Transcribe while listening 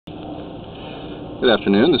Good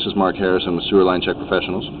afternoon, this is Mark Harrison with Sewer Line Check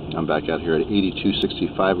Professionals. I'm back out here at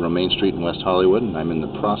 8265 Romaine Street in West Hollywood, and I'm in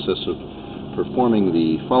the process of performing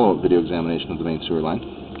the follow-up video examination of the main sewer line.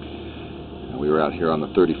 We were out here on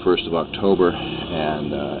the 31st of October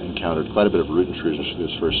and encountered quite a bit of root intrusions for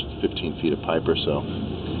this first 15 feet of pipe or so.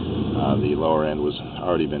 The lower end was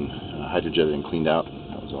already been hydrojetted and cleaned out.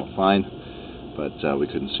 That was all fine, but we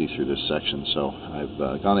couldn't see through this section, so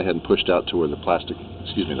I've gone ahead and pushed out to where the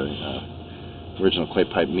original clay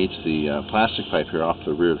pipe meets the plastic pipe here off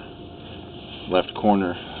the rear left corner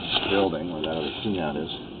of the building where that other cleanout is.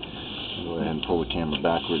 I'll go ahead and pull the camera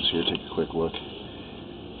backwards here, take a quick look.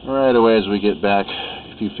 Right away as we get back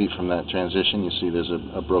a few feet from that transition, you see there's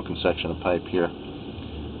a broken section of pipe here.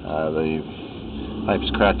 The pipe is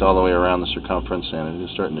cracked all the way around the circumference and it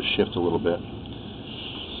is starting to shift a little bit.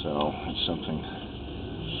 So it's something,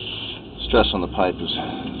 stress on the pipe is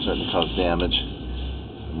starting to cause damage.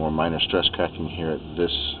 More minor stress cracking here at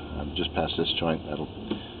this, just past this joint. That'll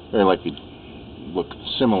very likely look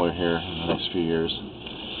similar here in the next few years.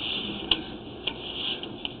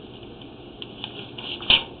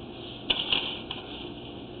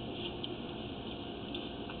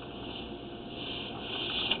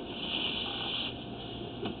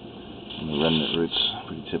 And the remnant roots,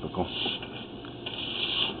 pretty typical.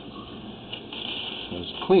 So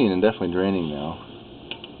it's clean and definitely draining now.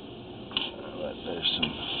 There's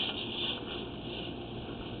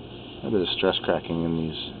a bit of stress cracking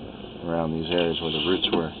in around these areas where the roots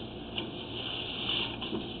were.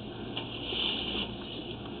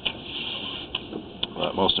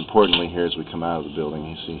 But most importantly here, as we come out of the building,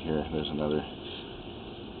 you see here there's another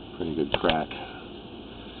pretty good crack,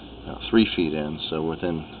 about 3 feet in. So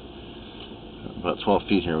within about 12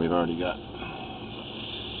 feet here, we've already got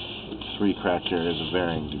 3 cracked areas of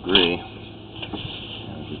varying degree.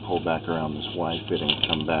 If we pull back around this Y fitting and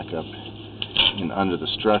come back up and under the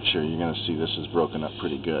structure, you're going to see this is broken up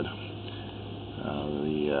pretty good.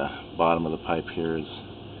 The bottom of the pipe here is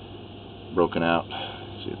broken out.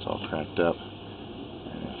 See, it's all cracked up.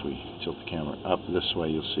 And if we tilt the camera up this way,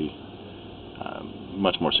 you'll see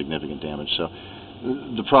much more significant damage. So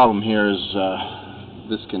the problem here is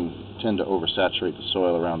this can tend to oversaturate the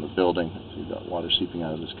soil around the building. So you've got water seeping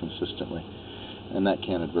out of this consistently, and that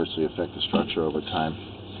can adversely affect the structure over time.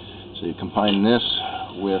 So you combine this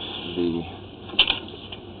with the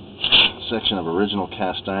section of original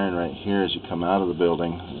cast iron right here as you come out of the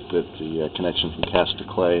building, that the connection from cast to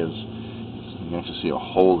clay is, you can actually see a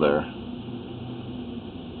hole there.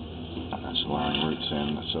 That's allowing roots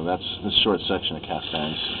in. So that's this short section of cast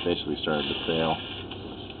iron basically started to fail.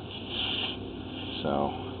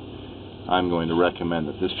 So I'm going to recommend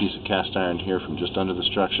that this piece of cast iron here from just under the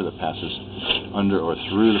structure that passes under or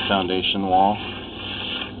through the foundation wall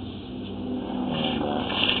and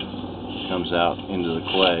comes out into the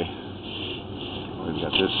clay. We've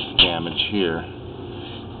got this damage here.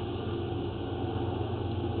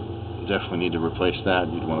 Definitely need to replace that.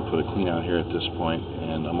 You'd want to put a clean out here at this point.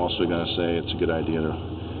 And I'm also going to say it's a good idea to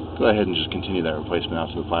go ahead and just continue that replacement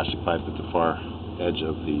out to the plastic pipe at the far edge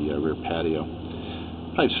of the rear patio.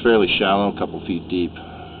 Pipe's fairly shallow, a couple feet deep,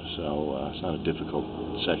 so it's not a difficult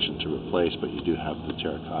section to replace, but you do have the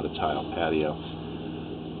terracotta tile patio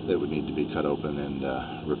that would need to be cut open and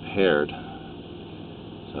repaired.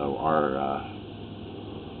 So our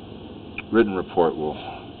written report will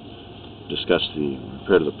discuss the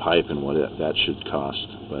repair to the pipe and what that should cost,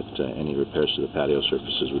 but any repairs to the patio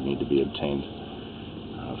surfaces would need to be obtained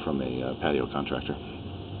from a patio contractor.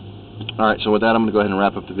 Alright, so with that, I'm going to go ahead and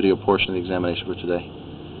wrap up the video portion of the examination for today.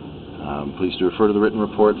 Please do refer to the written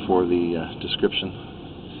report for the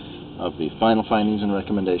description of the final findings and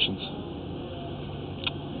recommendations.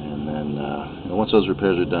 And then once those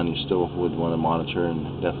repairs are done, you still would want to monitor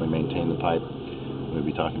and definitely maintain the pipe. We'll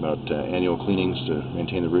be talking about annual cleanings to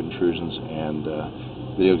maintain the root intrusions and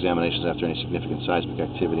video examinations after any significant seismic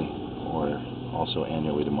activity, or also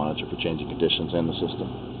annually to monitor for changing conditions in the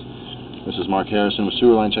system. This is Mark Harrison with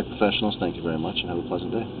Sewer Line Check Professionals. Thank you very much and have a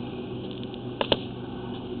pleasant day.